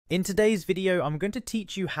In today's video, I'm going to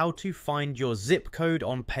teach you how to find your zip code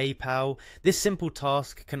on PayPal. This simple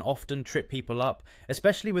task can often trip people up,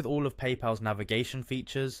 especially with all of PayPal's navigation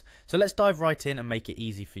features. So let's dive right in and make it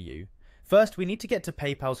easy for you. First, we need to get to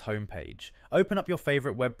PayPal's homepage. Open up your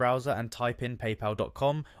favorite web browser and type in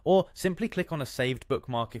paypal.com, or simply click on a saved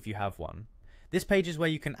bookmark if you have one. This page is where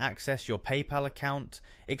you can access your PayPal account,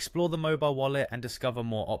 explore the mobile wallet and discover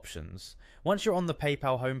more options. Once you're on the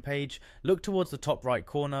PayPal homepage, look towards the top right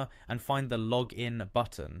corner and find the Login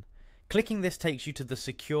button. Clicking this takes you to the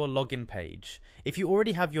secure login page. If you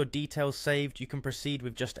already have your details saved, you can proceed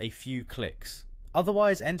with just a few clicks.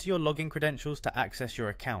 Otherwise, enter your login credentials to access your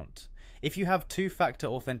account. If you have two-factor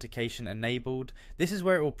authentication enabled, this is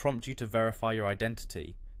where it will prompt you to verify your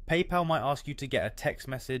identity. PayPal might ask you to get a text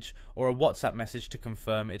message or a WhatsApp message to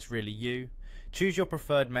confirm it's really you. Choose your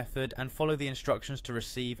preferred method and follow the instructions to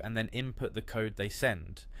receive and then input the code they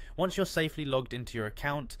send. Once you're safely logged into your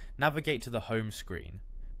account, navigate to the home screen.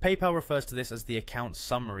 PayPal refers to this as the account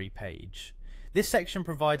summary page. This section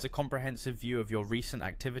provides a comprehensive view of your recent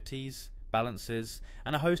activities, balances,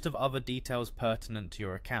 and a host of other details pertinent to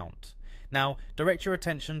your account. Now, direct your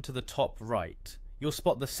attention to the top right. You'll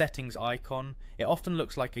spot the settings icon. It often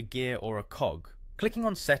looks like a gear or a cog. Clicking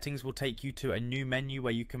on settings will take you to a new menu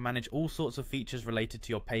where you can manage all sorts of features related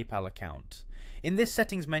to your PayPal account. In this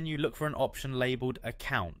settings menu, look for an option labelled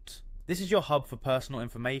Account. This is your hub for personal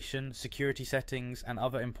information, security settings and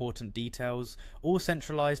other important details, all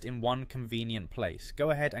centralised in one convenient place.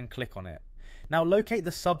 Go ahead and click on it. Now locate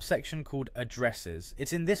the subsection called Addresses.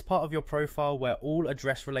 It's in this part of your profile where all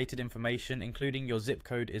address related information including your zip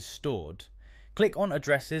code is stored. Click on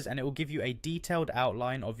Addresses and it will give you a detailed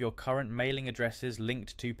outline of your current mailing addresses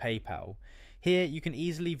linked to PayPal. Here you can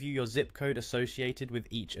easily view your zip code associated with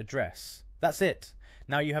each address. That's it.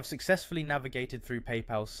 Now you have successfully navigated through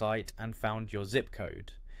PayPal's site and found your zip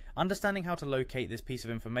code. Understanding how to locate this piece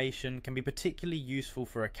of information can be particularly useful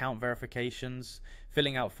for account verifications,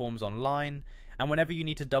 filling out forms online, and whenever you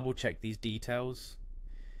need to double check these details.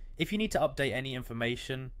 If you need to update any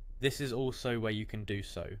information, this is also where you can do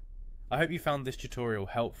so. I hope you found this tutorial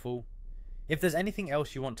helpful. If there's anything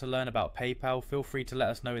else you want to learn about PayPal, feel free to let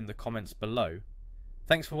us know in the comments below.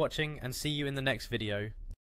 Thanks for watching and see you in the next video.